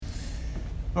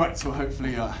All right, so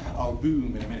hopefully I'll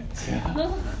boom in a minute.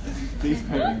 Please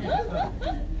pray with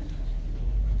me.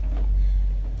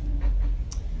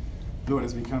 Lord,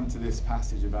 as we come to this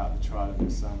passage about the trial of your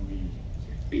Son,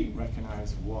 we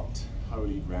recognize what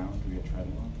holy ground we are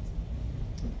treading on.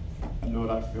 And Lord,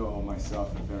 I feel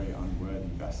myself a very unworthy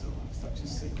vessel of such a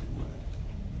sacred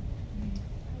word.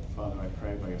 Father, I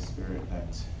pray by your Spirit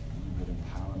that you would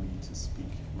empower me to speak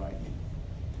rightly.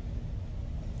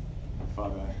 And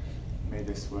Father, may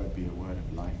this word be a word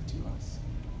of life to us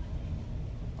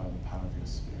by the power of your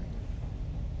Spirit.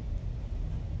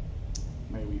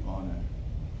 May we honor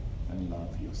and love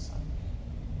your Son.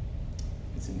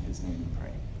 It's in his name we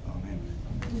pray. Amen.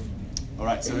 All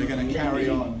right, so we're going to carry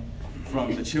on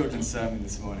from the children's sermon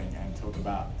this morning and talk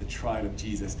about the trial of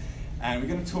Jesus. And we're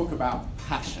going to talk about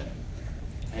passion.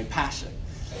 Okay, passion.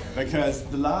 Because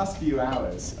the last few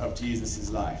hours of Jesus'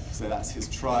 life, so that's his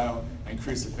trial and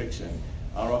crucifixion,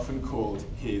 are often called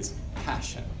his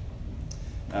passion.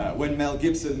 When Mel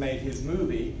Gibson made his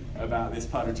movie about this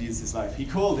part of Jesus' life, he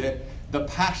called it The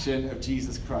Passion of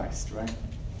Jesus Christ, right?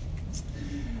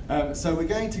 So we're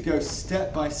going to go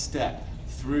step by step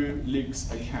through Luke's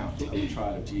account of the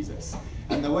trial of Jesus.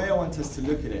 And the way I want us to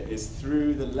look at it is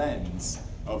through the lens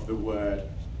of the word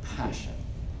passion.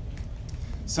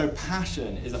 So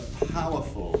passion is a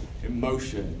powerful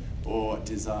emotion or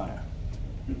desire.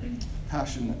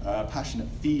 Passionate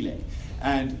feeling.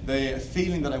 And the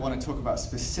feeling that I want to talk about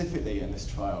specifically in this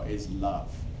trial is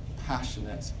love.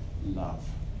 Passionate love.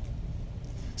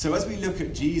 So as we look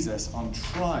at Jesus on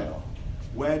trial,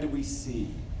 where do we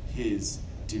see his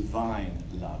divine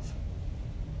love?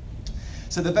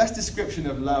 So the best description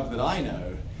of love that I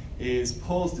know is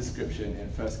Paul's description in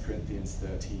 1 Corinthians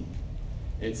 13.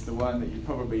 It's the one that you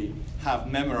probably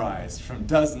have memorized from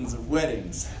dozens of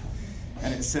weddings.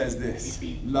 And it says this: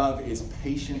 love is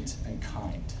patient and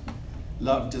kind.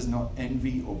 Love does not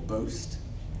envy or boast.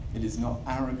 It is not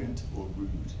arrogant or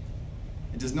rude.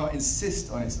 It does not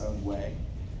insist on its own way.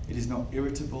 It is not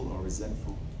irritable or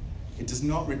resentful. It does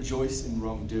not rejoice in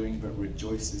wrongdoing, but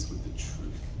rejoices with the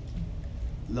truth.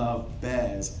 Love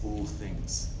bears all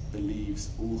things,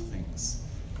 believes all things,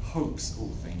 hopes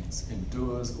all things,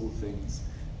 endures all things.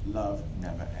 Love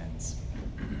never ends.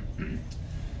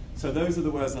 So those are the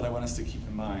words that I want us to keep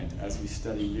in mind as we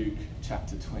study Luke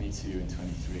chapter 22 and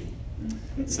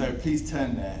 23. So please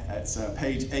turn there. It's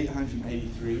page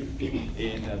 883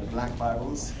 in the Black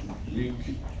Bibles, Luke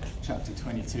chapter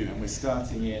 22, and we're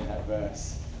starting in at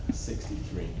verse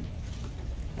 63.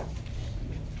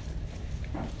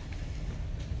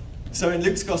 So in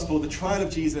Luke's Gospel, the trial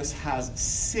of Jesus has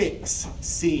 6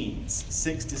 scenes,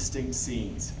 6 distinct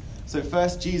scenes. So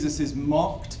first, Jesus is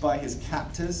mocked by his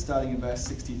captors, starting in verse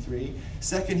 63.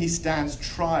 Second, he stands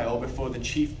trial before the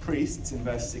chief priests in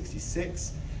verse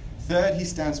 66. Third, he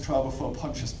stands trial before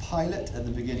Pontius Pilate at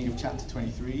the beginning of chapter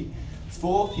 23.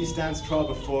 Fourth, he stands trial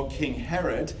before King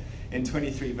Herod in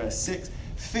 23 verse 6.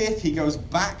 Fifth, he goes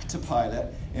back to Pilate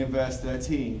in verse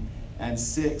 13. And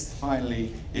sixth,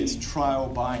 finally, it's trial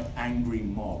by angry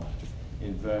mob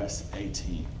in verse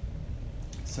 18.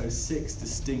 So 6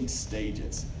 distinct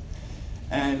stages.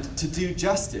 And to do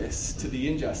justice to the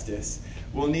injustice,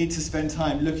 we'll need to spend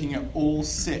time looking at all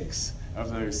 6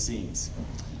 of those scenes.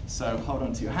 So hold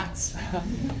on to your hats.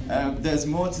 There's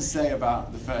more to say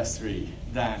about the first 3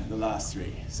 than the last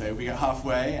 3. So if we get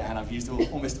halfway and I've used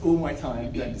almost all my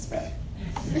time, don't despair.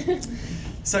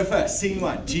 So first, scene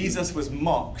 1. Jesus was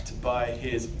mocked by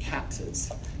his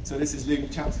captors. So this is Luke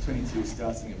chapter 22,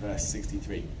 starting at verse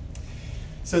 63.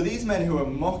 So these men who are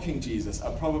mocking Jesus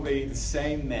are probably the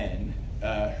same men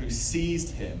who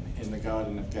seized him in the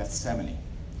Garden of Gethsemane.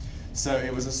 So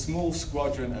it was a small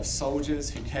squadron of soldiers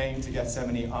who came to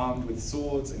Gethsemane armed with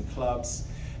swords and clubs,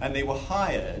 and they were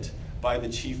hired by the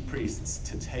chief priests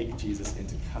to take Jesus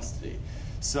into custody.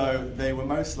 So they were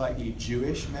most likely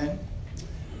Jewish men,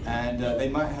 and they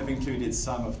might have included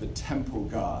some of the temple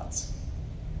guards.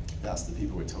 That's the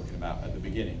people we're talking about at the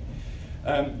beginning.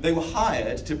 They were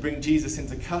hired to bring Jesus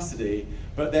into custody,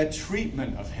 but their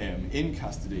treatment of him in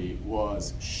custody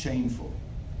was shameful.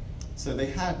 So they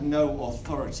had no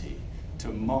authority to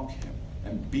mock him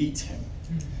and beat him.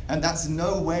 And that's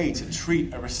no way to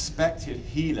treat a respected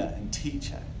healer and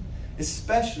teacher,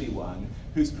 especially one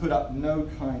who's put up no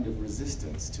kind of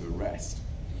resistance to arrest.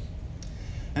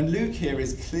 And Luke here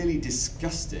is clearly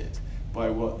disgusted by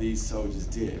what these soldiers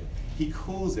did. He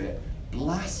calls it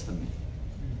blasphemy.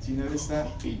 Do you notice that?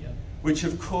 Which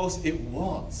of course it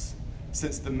was,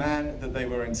 since the man that they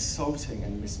were insulting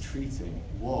and mistreating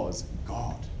was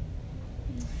God.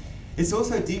 It's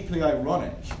also deeply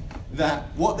ironic that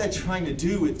what they're trying to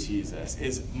do with Jesus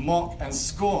is mock and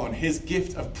scorn his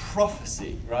gift of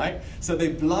prophecy, right? So they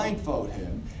blindfold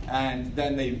him, and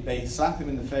then they slap him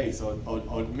in the face or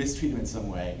mistreat him in some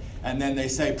way, and then they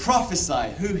say,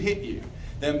 prophesy, who hit you?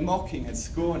 They're mocking and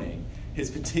scorning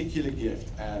his particular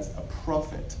gift as a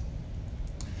prophet.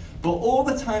 But all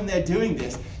the time they're doing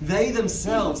this, they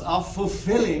themselves are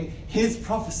fulfilling his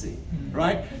prophecy,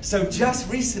 right? So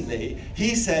just recently,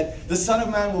 he said, the Son of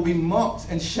Man will be mocked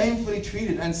and shamefully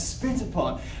treated and spit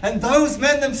upon. And those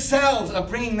men themselves are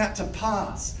bringing that to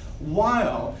pass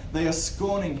while they are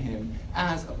scorning him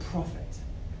as a prophet.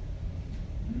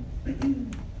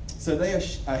 So they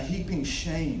are heaping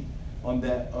shame on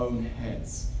their own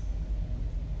heads.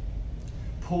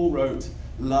 Paul wrote,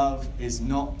 love is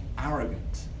not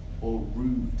arrogant or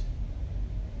rude.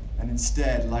 And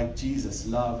instead, like Jesus,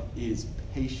 love is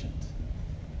patient.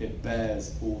 It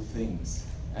bears all things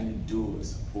and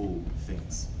endures all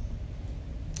things.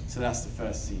 So that's the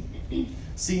first scene.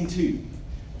 Scene 2,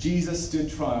 Jesus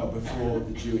stood trial before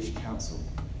the Jewish council.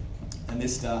 And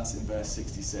this starts in verse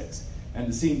 66. And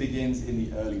the scene begins in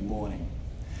the early morning.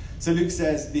 So Luke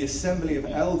says, the assembly of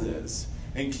elders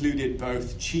included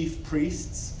both chief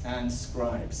priests and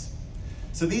scribes.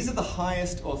 So these are the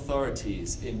highest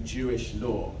authorities in Jewish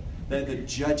law. They're the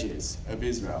judges of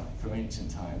Israel from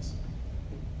ancient times.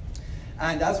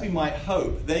 And as we might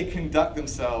hope, they conduct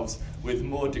themselves with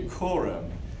more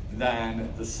decorum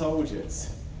than the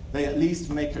soldiers. They at least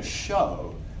make a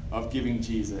show of giving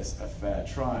Jesus a fair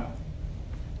trial.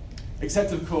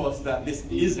 Except, of course, that this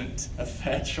isn't a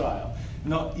fair trial,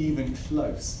 not even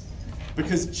close.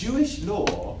 Because Jewish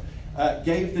law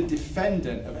gave the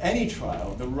defendant of any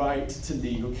trial the right to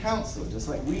legal counsel, just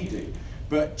like we do.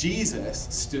 But Jesus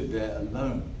stood there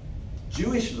alone.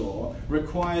 Jewish law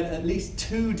required at least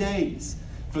 2 days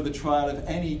for the trial of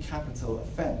any capital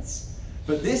offense.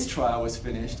 But this trial was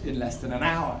finished in less than an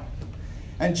hour.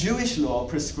 And Jewish law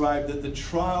prescribed that the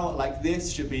trial like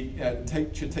this should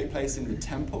take place in the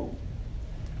temple.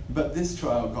 But this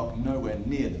trial got nowhere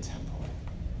near the temple.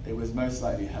 It was most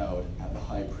likely held at the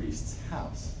high priest's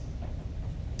house.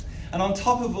 And on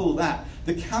top of all that,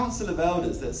 the council of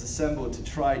elders that's assembled to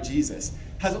try Jesus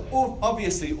has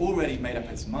obviously already made up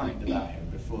its mind about him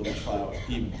before the trial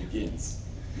even begins.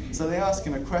 So they ask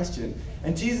him a question,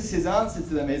 and Jesus' answer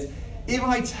to them is, if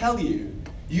I tell you,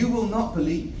 you will not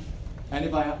believe. And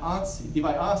if I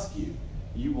ask you,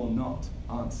 you will not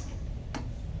answer.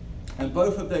 And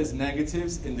both of those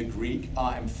negatives in the Greek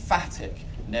are emphatic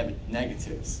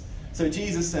negatives. So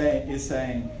Jesus is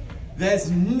saying,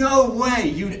 there's no way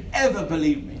you'd ever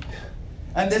believe me.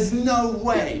 And there's no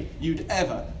way you'd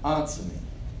ever answer me.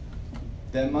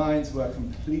 Their minds were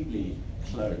completely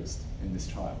closed in this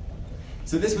trial.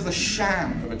 So this was a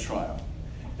sham of a trial.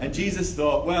 And Jesus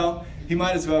thought, well, he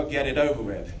might as well get it over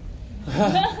with.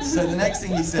 So the next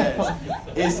thing he says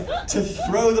is to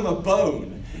throw them a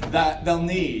bone that they'll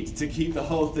need to keep the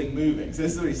whole thing moving. So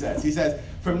this is what he says. He says,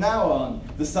 from now on,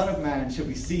 the Son of Man shall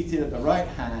be seated at the right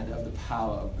hand of the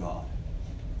power of God.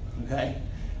 Okay?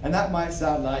 And that might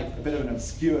sound like a bit of an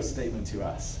obscure statement to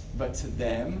us, but to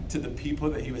them, to the people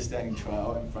that he was standing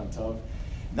trial in front of,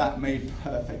 that made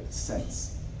perfect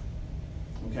sense.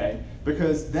 Okay?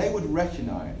 Because they would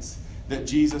recognize that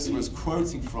Jesus was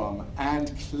quoting from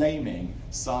and claiming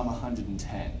Psalm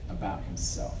 110 about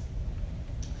himself.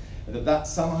 That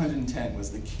Psalm 110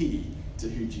 was the key to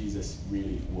who Jesus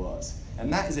really was.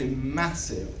 And that is a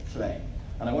massive claim.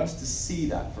 And I want us to see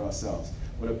that for ourselves.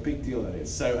 What a big deal that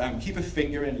is. So keep a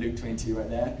finger in Luke 22 right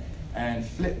there and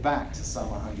flip back to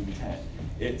Psalm 110.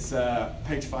 It's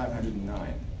page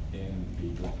 509 in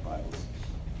the Black Bibles.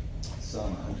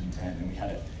 Psalm 110, and we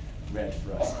had it read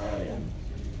for us earlier.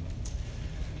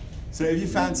 So if you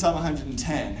found Psalm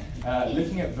 110,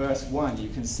 looking at verse 1, you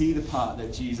can see the part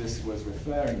that Jesus was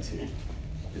referring to.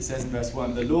 It says in verse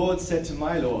 1, the Lord said to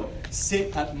my Lord,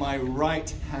 sit at my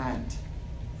right hand.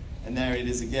 And there it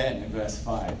is again in verse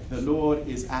 5. The Lord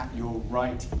is at your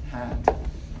right hand.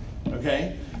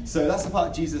 Okay? So that's the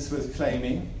part Jesus was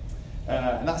claiming.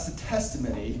 And that's the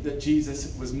testimony that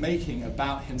Jesus was making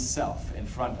about himself in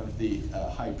front of the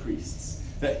high priests.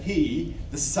 That he,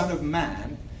 the Son of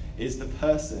Man, is the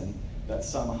person that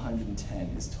Psalm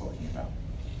 110 is talking about.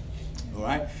 All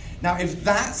right? Now, if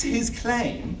that's his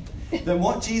claim, then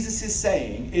what Jesus is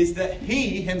saying is that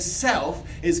he himself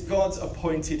is God's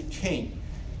appointed king.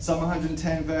 Psalm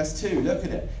 110 verse 2, look at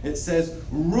it. It says,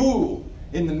 rule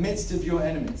in the midst of your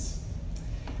enemies.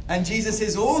 And Jesus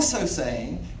is also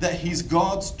saying that he's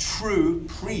God's true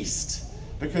priest.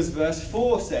 Because verse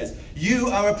 4 says, you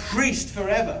are a priest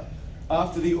forever,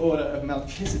 after the order of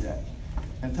Melchizedek.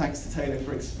 And thanks to Taylor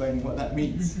for explaining what that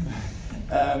means.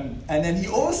 And then he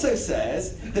also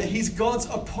says that he's God's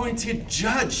appointed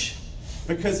judge,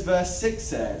 because verse 6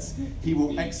 says he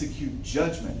will execute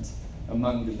judgment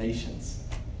among the nations.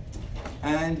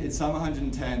 And in Psalm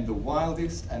 110, the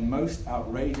wildest and most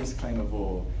outrageous claim of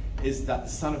all is that the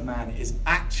Son of Man is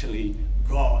actually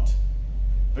God.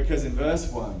 Because in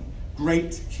verse 1,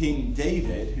 great King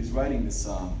David, who's writing this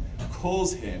psalm,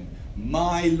 calls him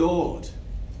my Lord.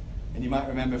 And you might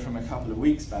remember from a couple of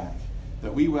weeks back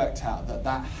that we worked out that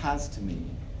that has to mean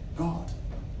God.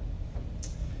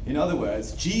 In other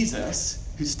words, Jesus,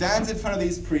 who stands in front of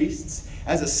these priests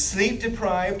as a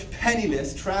sleep-deprived,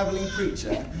 penniless, traveling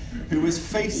preacher who was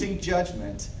facing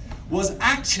judgment, was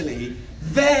actually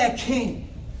their king,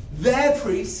 their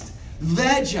priest,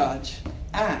 their judge,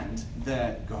 and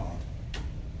their God.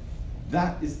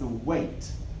 That is the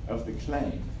weight of the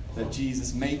claim that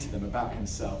Jesus made to them about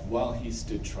himself while he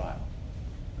stood trial.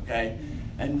 Okay?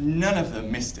 And none of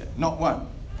them missed it. Not one.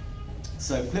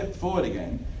 So flip forward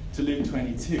again to Luke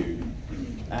 22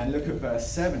 and look at verse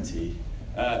 70.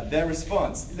 Their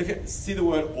response. See the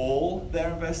word all there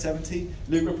in verse 70?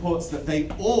 Luke reports that they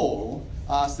all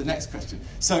asked the next question.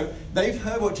 So they've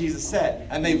heard what Jesus said,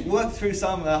 and they've worked through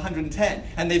Psalm 110,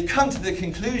 and they've come to the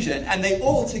conclusion, and they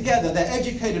all together, their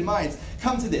educated minds,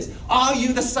 come to this. Are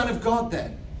you the Son of God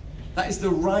then? That is the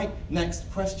right next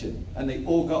question. And they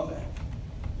all got there.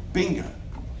 Bingo.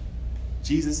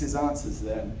 Jesus' answer to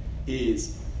them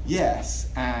is yes,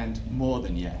 and more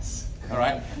than yes. All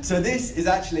right? So this is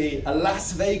actually a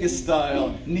Las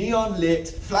Vegas-style, neon-lit,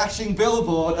 flashing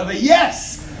billboard of a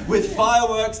yes, with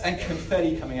fireworks and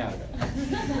confetti coming out of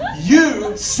it.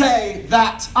 You say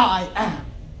that I am.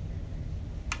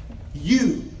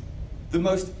 You, the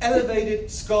most elevated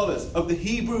scholars of the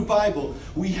Hebrew Bible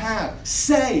we have,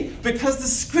 say, because the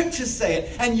scriptures say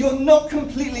it, and you're not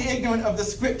completely ignorant of the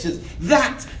scriptures,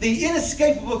 that the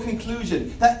inescapable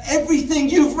conclusion that everything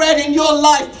you've read in your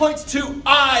life points to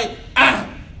I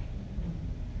am.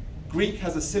 Greek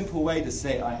has a simple way to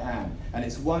say I am, and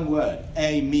it's one word,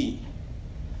 eimi.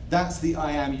 That's the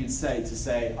I am you'd say to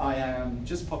say, I am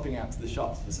just popping out to the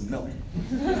shops for some milk.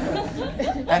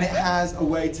 And it has a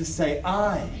way to say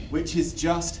I, which is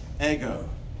just ego.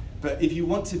 But if you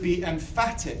want to be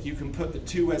emphatic, you can put the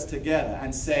two words together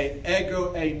and say,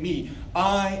 ego eimi,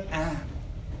 I am.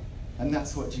 And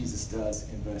that's what Jesus does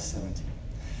in verse 70.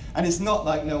 And it's not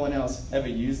like no one else ever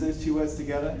used those two words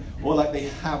together, or like they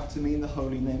have to mean the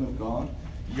holy name of God,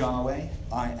 Yahweh,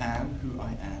 I am who I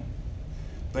am.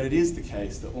 But it is the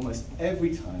case that almost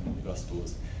every time in the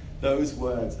Gospels, those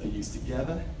words are used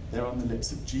together. They're on the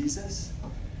lips of Jesus,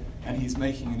 and he's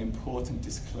making an important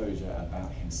disclosure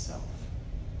about himself.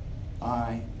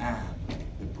 I am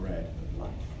the bread of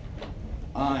life.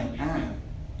 I am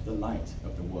the light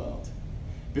of the world.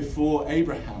 Before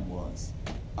Abraham was,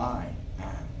 I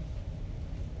am.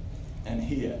 And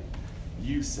here,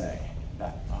 you say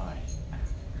that I am.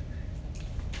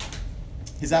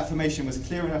 His affirmation was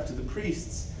clear enough to the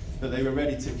priests that they were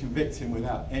ready to convict him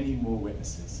without any more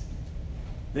witnesses.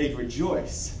 They'd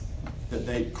rejoice that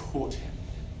they'd caught him.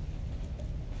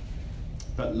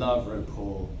 But love, wrote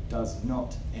Paul, does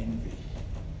not envy.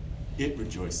 It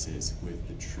rejoices with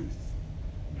the truth.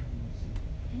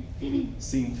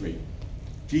 Scene 3.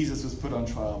 Jesus was put on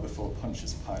trial before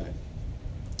Pontius Pilate.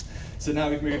 So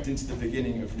now we've moved into the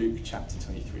beginning of Luke chapter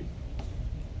 23.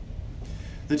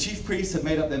 The chief priests had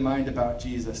made up their mind about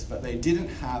Jesus, but they didn't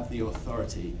have the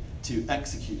authority to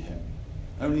execute him.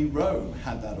 Only Rome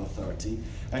had that authority,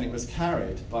 and it was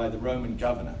carried by the Roman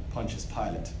governor, Pontius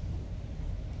Pilate.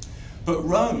 But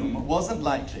Rome wasn't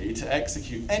likely to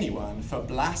execute anyone for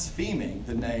blaspheming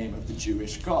the name of the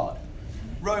Jewish God.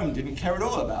 Rome didn't care at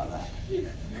all about that.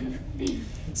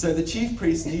 So the chief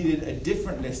priests needed a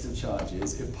different list of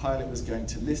charges if Pilate was going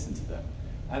to listen to them.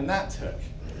 And that took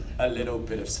a little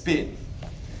bit of spin.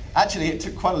 Actually, it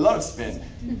took quite a lot of spin.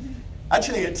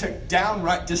 Actually, it took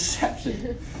downright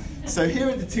deception. So here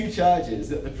are the two charges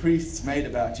that the priests made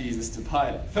about Jesus to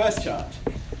Pilate. First charge,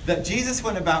 that Jesus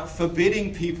went about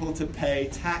forbidding people to pay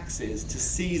taxes to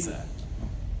Caesar.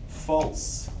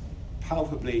 False.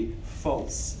 Palpably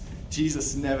false.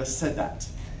 Jesus never said that.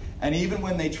 And even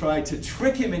when they tried to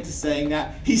trick him into saying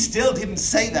that, he still didn't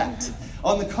say that.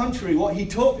 On the contrary, what he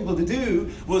taught people to do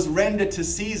was render to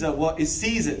Caesar what is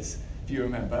Caesar's, if you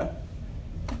remember.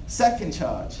 Second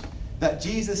charge, that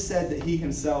Jesus said that he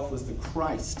himself was the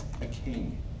Christ, a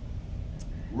king.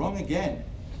 Wrong again.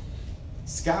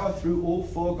 Scour through all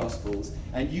four Gospels,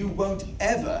 and you won't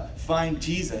ever find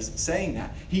Jesus saying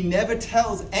that. He never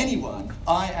tells anyone,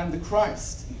 I am the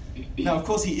Christ. Now, of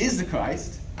course, he is the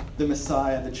Christ, the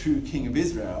Messiah, the true King of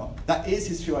Israel. That is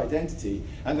his true identity.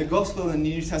 And the Gospel and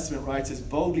New Testament writers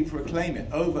boldly proclaim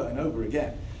it over and over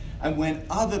again. And when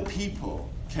other people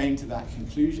came to that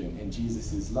conclusion in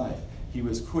Jesus' life, he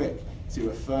was quick to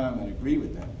affirm and agree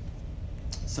with them.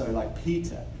 So like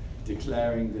Peter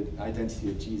declaring the identity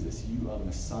of Jesus, you are the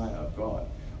Messiah of God.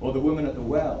 Or the woman at the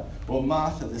well, or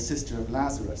Martha, the sister of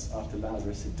Lazarus, after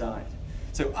Lazarus had died.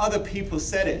 So other people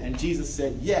said it, and Jesus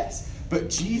said yes. But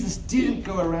Jesus didn't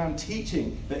go around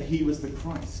teaching that he was the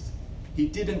Christ. He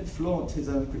didn't flaunt his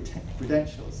own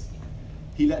credentials.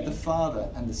 He let the Father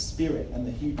and the Spirit and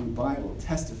the Hebrew Bible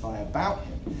testify about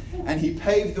him. And he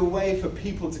paved the way for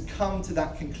people to come to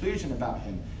that conclusion about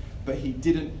him. But he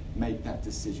didn't make that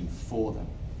decision for them.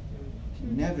 He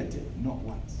never did, not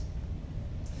once.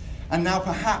 And now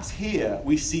perhaps here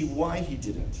we see why he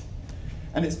didn't.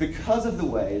 And it's because of the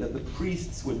way that the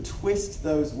priests would twist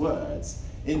those words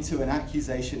into an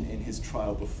accusation in his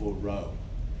trial before Rome.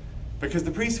 Because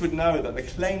the priests would know that the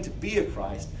claim to be a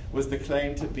Christ was the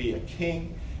claim to be a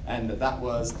king, and that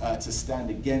was to stand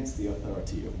against the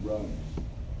authority of Rome.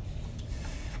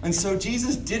 And so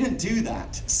Jesus didn't do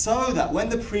that, so that when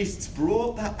the priests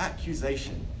brought that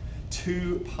accusation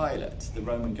to Pilate, the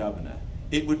Roman governor,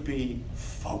 it would be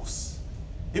false.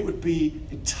 It would be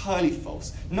entirely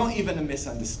false. Not even a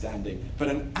misunderstanding, but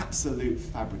an absolute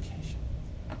fabrication.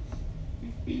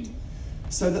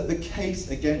 So that the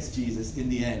case against Jesus in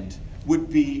the end would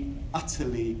be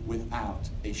utterly without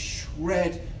a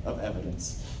shred of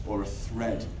evidence or a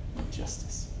thread of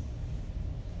justice,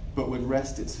 but would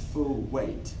rest its full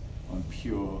weight on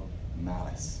pure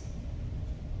malice.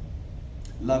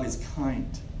 Love is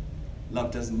kind.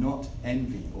 Love does not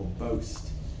envy or boast.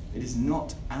 It is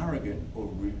not arrogant or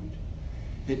rude.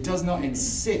 It does not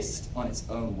insist on its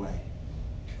own way.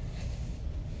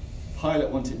 Pilate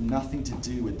wanted nothing to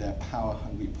do with their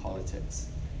power-hungry politics.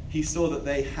 He saw that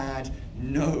they had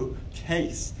no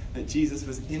case, that Jesus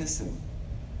was innocent,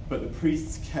 but the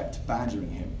priests kept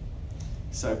badgering him.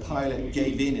 So Pilate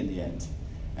gave in the end,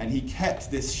 and he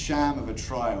kept this sham of a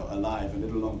trial alive a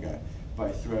little longer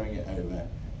by throwing it over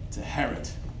to Herod.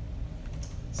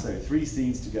 So 3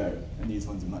 scenes to go, and these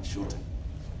ones are much shorter.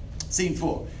 Scene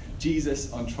 4,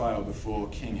 Jesus on trial before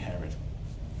King Herod.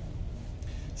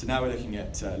 So now we're looking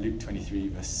at Luke 23,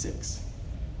 verse 6.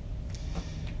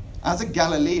 As a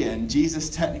Galilean, Jesus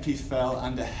technically fell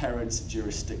under Herod's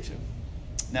jurisdiction.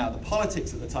 Now, the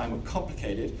politics at the time were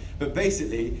complicated, but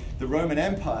basically the Roman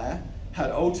Empire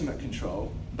had ultimate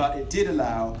control, but it did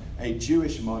allow a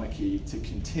Jewish monarchy to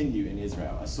continue in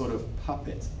Israel, a sort of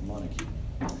puppet monarchy.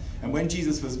 And when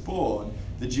Jesus was born,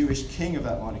 the Jewish king of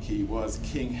that monarchy was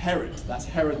King Herod. That's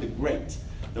Herod the Great,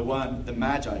 the one the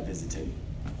Magi visited.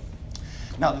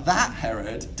 Now that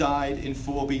Herod died in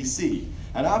 4 BC,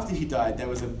 and after he died there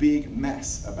was a big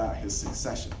mess about his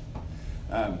succession.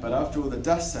 But after all the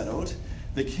dust settled,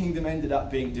 the kingdom ended up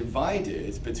being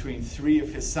divided between 3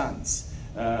 of his sons,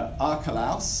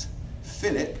 Archelaus,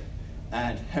 Philip,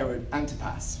 and Herod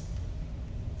Antipas.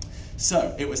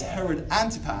 So it was Herod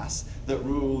Antipas that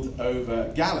ruled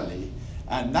over Galilee,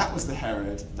 and that was the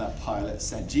Herod that Pilate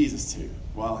sent Jesus to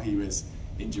while he was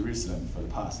in Jerusalem for the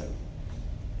Passover.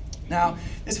 Now,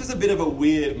 this was a bit of a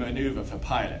weird maneuver for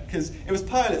Pilate, because it was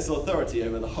Pilate's authority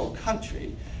over the whole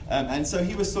country, and so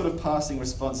he was sort of passing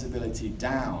responsibility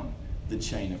down the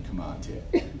chain of command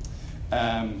here.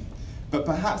 But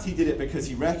perhaps he did it because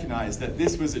he recognized that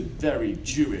this was a very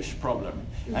Jewish problem,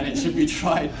 and it should be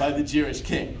tried by the Jewish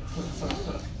king.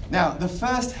 Now, the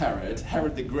first Herod,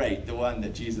 Herod the Great, the one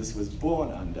that Jesus was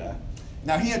born under,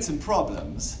 now he had some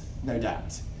problems, no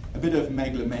doubt. A bit of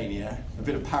megalomania, a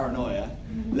bit of paranoia,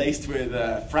 laced with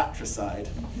fratricide.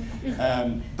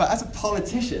 But as a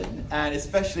politician, and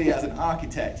especially as an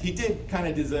architect, he did kind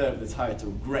of deserve the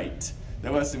title great.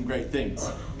 There were some great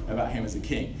things about him as a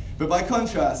king. But by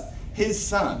contrast, his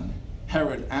son,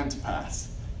 Herod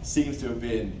Antipas, seems to have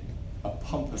been a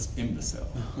pompous imbecile.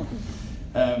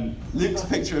 Luke's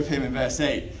picture of him in verse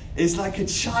 8 is like a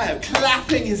child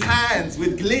clapping his hands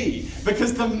with glee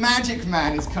because the magic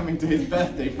man is coming to his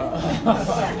birthday party.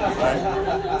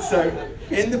 Right? So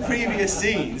in the previous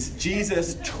scenes,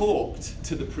 Jesus talked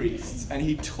to the priests and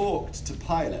he talked to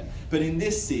Pilate. But in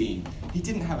this scene, he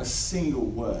didn't have a single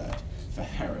word for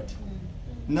Herod.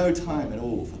 No time at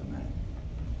all for the man.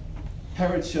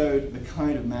 Herod showed the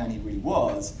kind of man he really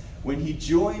was when he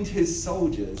joined his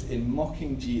soldiers in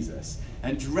mocking Jesus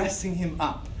and dressing him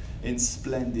up in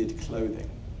splendid clothing.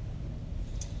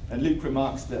 And Luke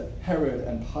remarks that Herod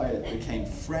and Pilate became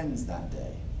friends that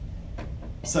day.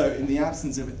 So in the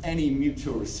absence of any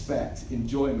mutual respect,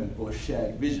 enjoyment, or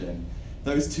shared vision,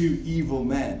 those 2 evil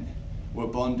men were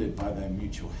bonded by their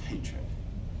mutual hatred.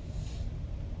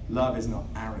 Love is not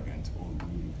arrogant or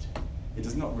rude. It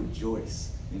does not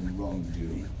rejoice in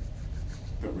wrongdoing,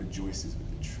 but rejoices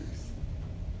with the truth.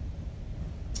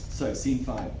 So, scene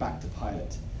 5, back to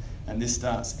Pilate. And this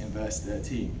starts in verse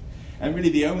 13. And really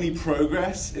the only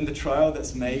progress in the trial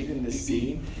that's made in this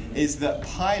scene is that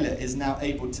Pilate is now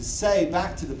able to say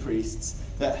back to the priests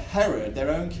that Herod, their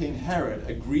own king Herod,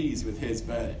 agrees with his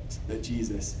verdict, that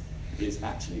Jesus is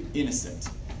actually innocent.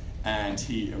 And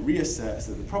he reasserts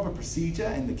that the proper procedure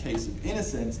in the case of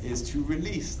innocence is to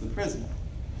release the prisoner.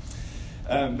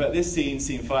 But this scene,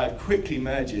 scene 5, quickly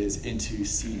merges into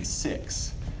scene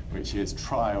 6, which is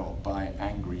trial by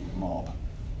angry mob.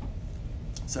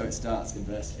 So it starts in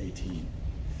verse 18.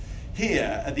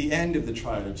 Here, at the end of the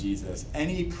trial of Jesus,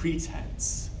 any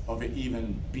pretense of it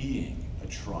even being a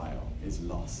trial is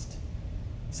lost.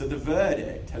 So the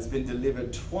verdict has been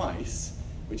delivered twice,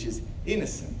 which is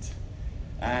innocent.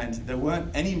 And there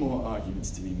weren't any more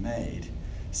arguments to be made.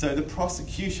 So the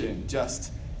prosecution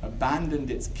just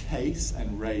abandoned its case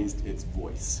and raised its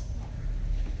voice.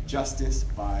 Justice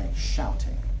by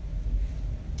shouting.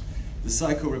 The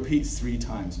cycle repeats 3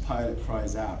 times. Pilate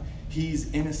cries out,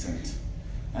 "He's innocent."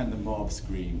 And the mob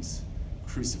screams,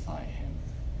 "Crucify him."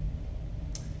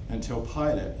 Until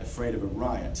Pilate, afraid of a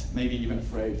riot, maybe even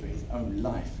afraid for his own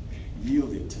life,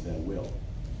 yielded to their will.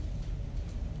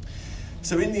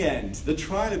 So in the end, the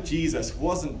trial of Jesus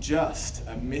wasn't just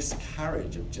a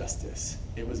miscarriage of justice.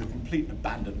 It was a complete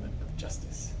abandonment of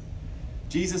justice.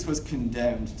 Jesus was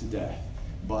condemned to death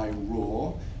by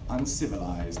raw,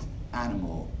 uncivilized,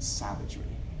 animal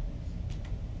savagery.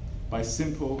 By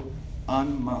simple,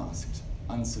 unmasked,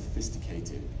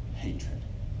 unsophisticated hatred.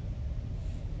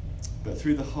 But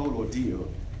through the whole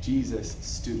ordeal, Jesus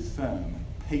stood firm,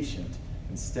 patient,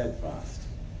 and steadfast,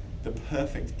 the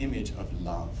perfect image of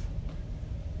love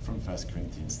from 1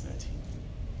 Corinthians 13.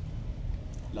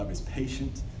 Love is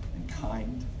patient and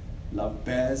kind. Love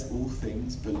bears all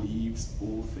things, believes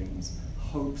all things,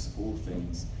 hopes all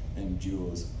things,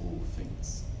 endures all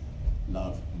things.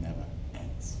 Love never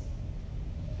ends.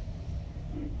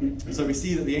 So we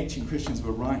see that the ancient Christians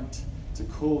were right to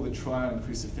call the trial and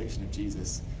crucifixion of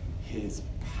Jesus his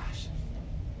passion.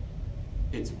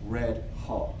 It's red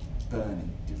hot,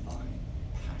 burning, divine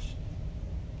passion.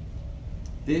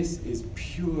 This is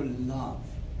pure love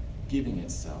giving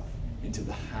itself into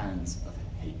the hands of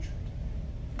hatred.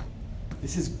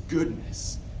 This is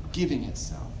goodness giving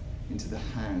itself into the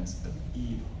hands of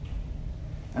evil.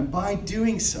 And by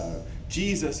doing so,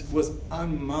 Jesus was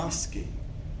unmasking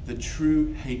the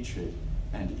true hatred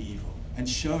and evil and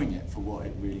showing it for what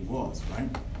it really was, right?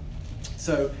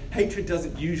 So hatred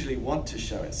doesn't usually want to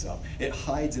show itself. It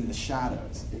hides in the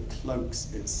shadows. It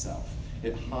cloaks itself.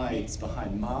 It hides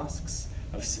behind masks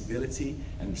of civility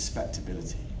and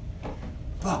respectability.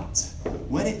 But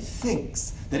when it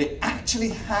thinks that it actually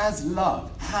has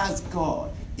love, has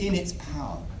God in its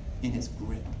power, in its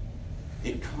grip,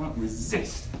 it can't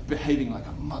resist behaving like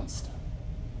a monster.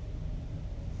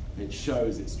 It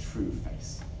shows its true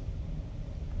face.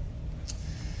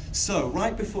 So,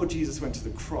 right before Jesus went to the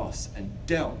cross and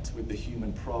dealt with the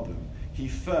human problem, he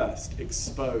first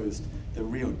exposed the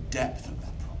real depth of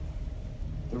that problem,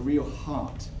 the real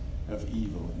heart of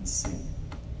evil and sin.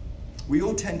 We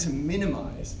all tend to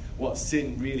minimize what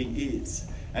sin really is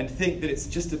and think that it's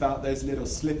just about those little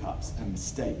slip-ups and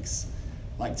mistakes,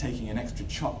 like taking an extra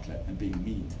chocolate and being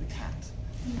mean to the cat.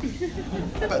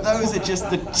 But those are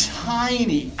just the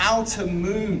tiny outer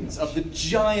moons of the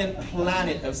giant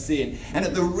planet of sin. And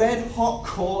at the red hot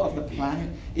core of the planet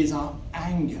is our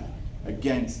anger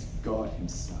against God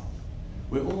himself.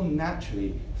 We're all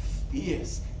naturally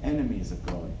fierce enemies of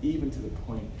God, even to the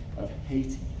point of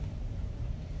hating him.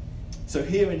 So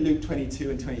here in Luke 22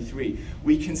 and 23,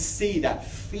 we can see that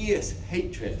fierce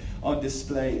hatred on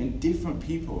display in different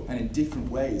people and in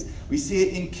different ways. We see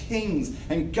it in kings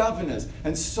and governors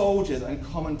and soldiers and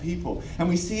common people. And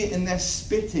we see it in their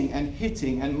spitting and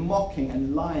hitting and mocking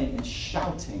and lying and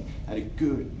shouting at a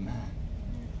good man.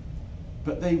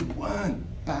 But they weren't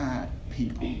bad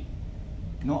people.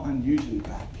 Not unusually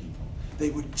bad people. They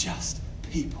were just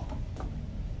people.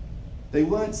 They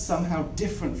weren't somehow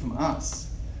different from us.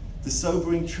 The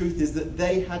sobering truth is that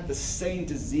they had the same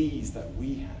disease that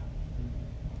we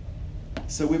have.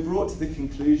 So we're brought to the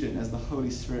conclusion, as the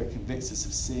Holy Spirit convicts us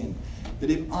of sin,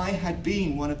 that if I had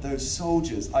been one of those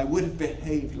soldiers, I would have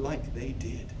behaved like they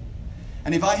did.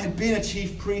 And if I had been a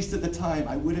chief priest at the time,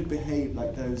 I would have behaved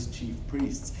like those chief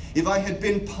priests. If I had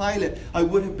been Pilate, I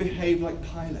would have behaved like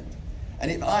Pilate. And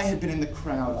if I had been in the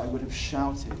crowd, I would have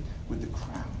shouted with the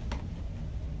crowd.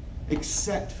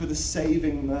 except for the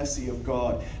saving mercy of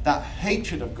God. That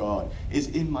hatred of God is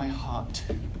in my heart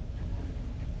too.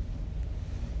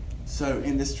 So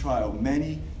in this trial,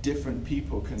 many different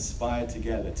people conspired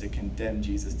together to condemn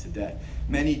Jesus to death.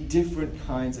 Many different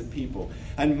kinds of people.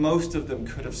 And most of them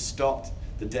could have stopped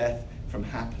the death from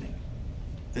happening.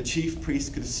 The chief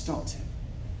priest could have stopped it.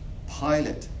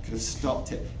 Pilate could have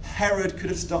stopped it. Herod could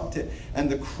have stopped it. And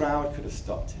the crowd could have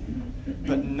stopped it.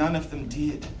 But none of them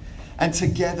did. And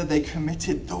together they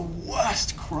committed the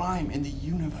worst crime in the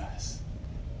universe.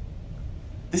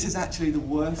 This is actually the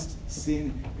worst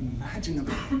sin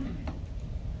imaginable.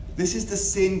 This is the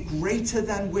sin greater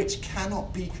than which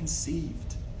cannot be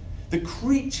conceived. The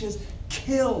creatures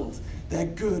killed their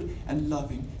good and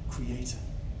loving Creator.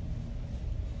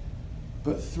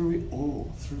 But through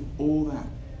all that,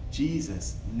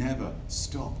 Jesus never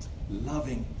stopped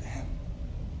loving them.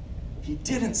 He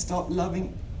didn't stop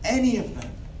loving any of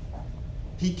them.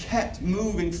 He kept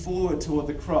moving forward toward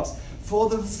the cross for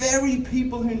the very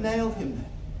people who nailed him there.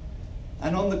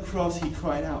 And on the cross he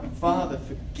cried out, "Father,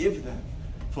 forgive them,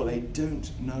 for they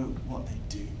don't know what they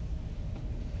do."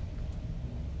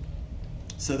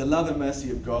 So the love and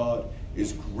mercy of God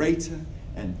is greater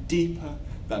and deeper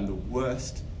than the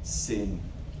worst sin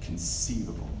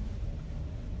conceivable.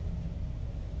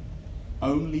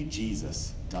 Only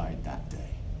Jesus died that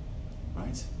day,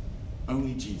 right?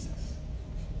 Only Jesus.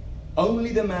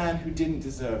 Only the man who didn't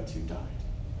deserve to died.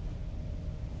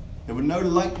 There were no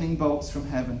lightning bolts from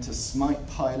heaven to smite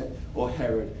Pilate or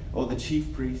Herod or the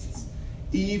chief priests,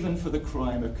 even for the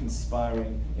crime of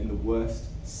conspiring in the worst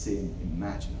sin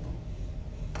imaginable.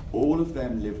 All of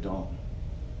them lived on.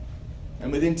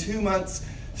 And within 2 months,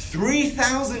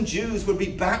 3,000 Jews would be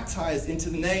baptized into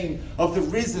the name of the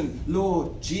risen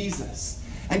Lord Jesus.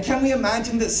 And can we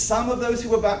imagine that some of those who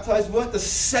were baptized weren't the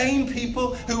same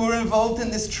people who were involved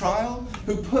in this trial,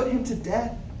 who put him to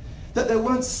death? That there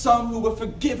weren't some who were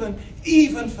forgiven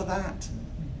even for that.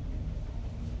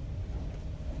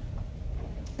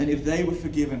 And if they were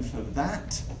forgiven for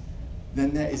that,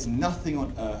 then there is nothing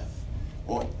on earth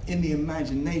or in the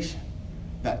imagination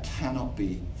that cannot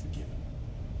be forgiven.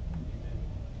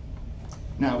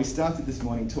 Now, we started this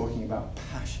morning talking about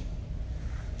passion.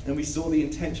 And we saw the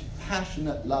intense,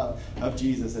 passionate love of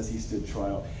Jesus as he stood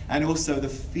trial, and also the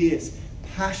fierce,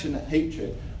 passionate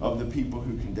hatred of the people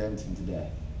who condemned him to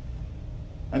death.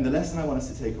 And the lesson I want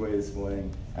us to take away this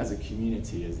morning as a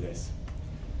community is this: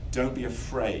 don't be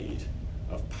afraid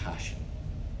of passion.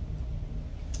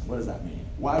 What does that mean?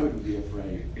 Why would we be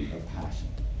afraid of passion?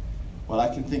 Well, I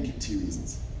can think of 2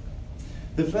 reasons.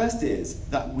 The first is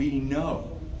that we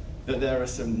know that there are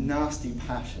some nasty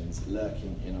passions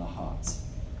lurking in our hearts.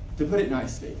 To put it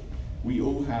nicely, we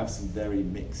all have some very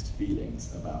mixed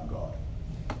feelings about God.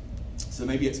 So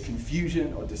maybe it's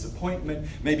confusion or disappointment,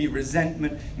 maybe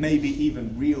resentment, maybe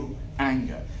even real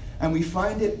anger. And we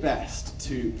find it best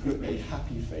to put a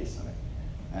happy face on it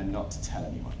and not to tell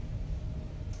anyone.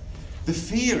 The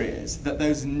fear is that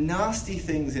those nasty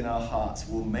things in our hearts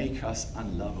will make us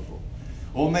unlovable.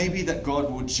 Or maybe that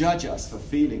God will judge us for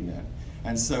feeling them.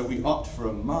 And so we opt for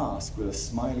a mask with a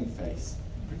smiling face,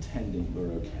 pretending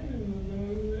we're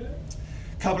okay.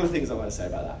 A couple of things I want to say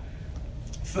about that.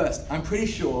 First, I'm pretty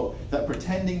sure that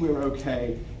pretending we're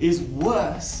okay is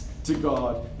worse to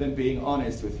God than being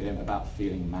honest with him about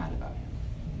feeling mad about him.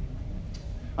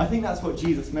 I think that's what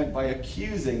Jesus meant by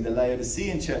accusing the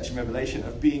Laodicean church in Revelation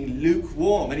of being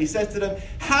lukewarm. And he says to them,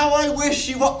 "How I wish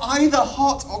you were either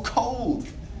hot or cold."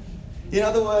 In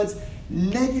other words,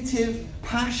 negative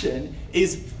passion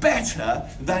is better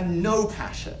than no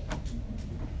passion.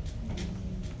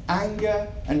 Anger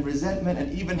and resentment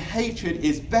and even hatred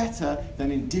is better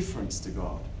than indifference to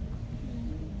God.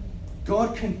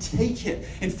 God can take it.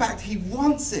 In fact, he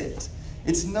wants it.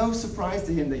 It's no surprise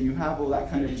to him that you have all that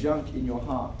kind of junk in your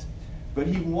heart. But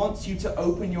he wants you to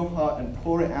open your heart and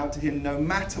pour it out to him no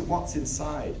matter what's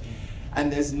inside.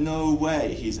 And there's no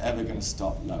way he's ever going to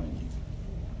stop loving you.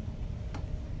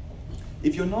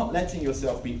 If you're not letting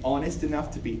yourself be honest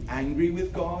enough to be angry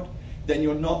with God, then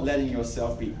you're not letting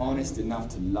yourself be honest enough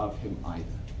to love him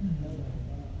either.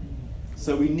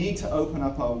 So we need to open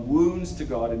up our wounds to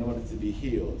God in order to be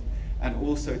healed, and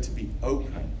also to be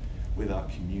open with our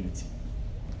community.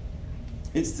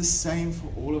 It's the same for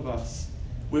all of us.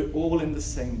 We're all in the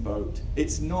same boat.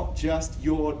 It's not just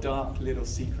your dark little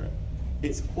secret.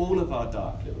 It's all of our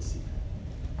dark little secret.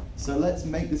 So let's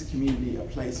make this community a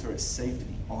place where it's safe to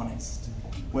be honest,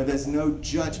 where there's no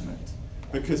judgment,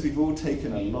 because we've all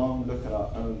taken a long look at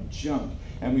our own junk,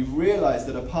 and we've realized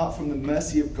that apart from the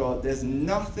mercy of God, there's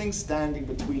nothing standing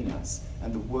between us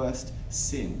and the worst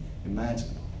sin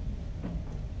imaginable.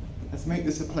 Let's make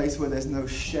this a place where there's no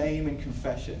shame in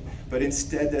confession, but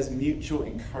instead there's mutual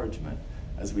encouragement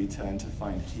as we turn to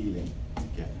find healing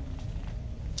together.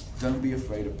 Don't be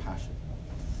afraid of passion.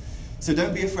 So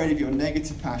don't be afraid of your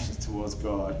negative passions towards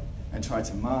God and try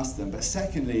to mask them. But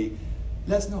secondly,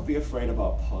 let's not be afraid of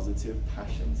our positive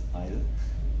passions either.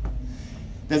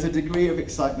 There's a degree of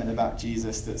excitement about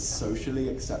Jesus that's socially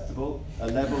acceptable, a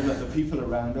level that the people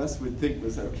around us would think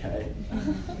was okay.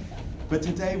 But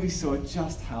today we saw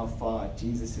just how far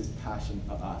Jesus' passion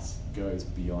for us goes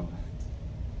beyond that.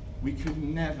 We could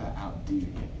never outdo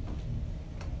him.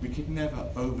 We could never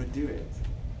overdo it.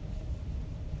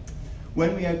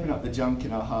 When we open up the junk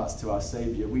in our hearts to our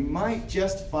Savior, we might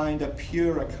just find a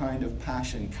purer kind of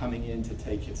passion coming in to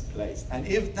take its place. And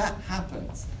if that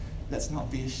happens, let's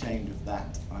not be ashamed of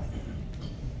that either.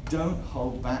 Don't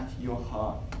hold back your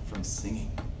heart from singing.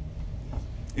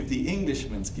 If the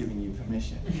Englishman's giving you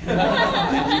permission,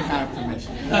 then you have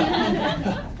permission.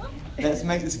 Let's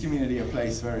make this community a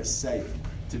place where it's safe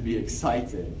to be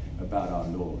excited about our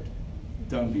Lord.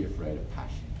 Don't be afraid of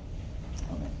passion.